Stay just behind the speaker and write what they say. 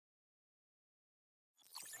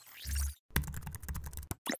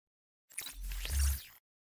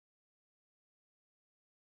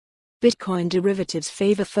Bitcoin derivatives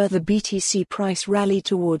favor further BTC price rally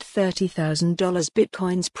toward $30,000.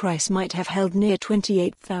 Bitcoin's price might have held near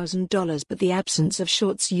 $28,000, but the absence of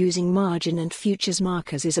shorts using margin and futures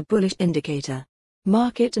markers is a bullish indicator.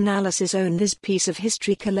 Market Analysis own this piece of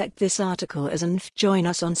history. Collect this article as an join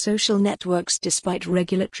us on social networks. Despite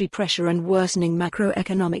regulatory pressure and worsening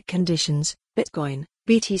macroeconomic conditions, Bitcoin,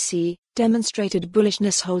 BTC, demonstrated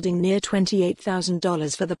bullishness, holding near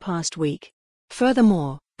 $28,000 for the past week.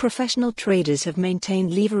 Furthermore, professional traders have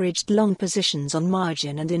maintained leveraged long positions on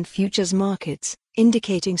margin and in futures markets,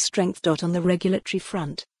 indicating strength. On the regulatory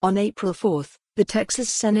front, on April 4, the Texas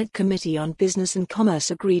Senate Committee on Business and Commerce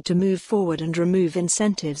agreed to move forward and remove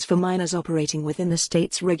incentives for miners operating within the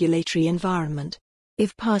state's regulatory environment.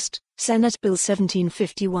 If passed, Senate Bill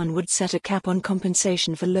 1751 would set a cap on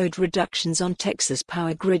compensation for load reductions on Texas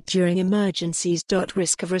power grid during emergencies.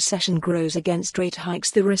 Risk of recession grows against rate hikes.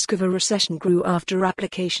 The risk of a recession grew after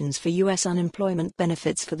applications for U.S. unemployment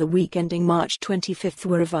benefits for the week ending March 25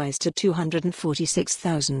 were revised to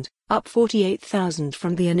 246,000, up 48,000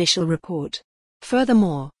 from the initial report.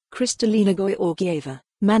 Furthermore, Kristalina Georgieva,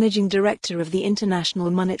 managing director of the International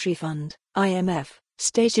Monetary Fund, IMF,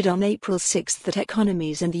 stated on April 6 that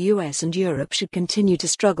economies in the US and Europe should continue to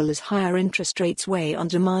struggle as higher interest rates weigh on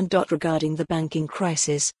demand. Regarding the banking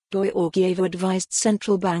crisis, Georgieva advised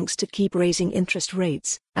central banks to keep raising interest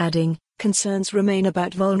rates, adding, "Concerns remain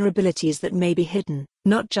about vulnerabilities that may be hidden,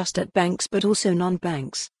 not just at banks but also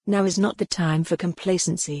non-banks. Now is not the time for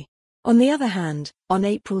complacency." On the other hand, on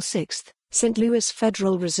April 6, St. Louis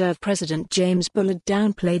Federal Reserve President James Bullard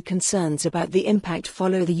downplayed concerns about the impact.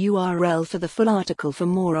 Follow the URL for the full article. For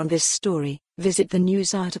more on this story, visit the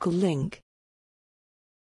news article link.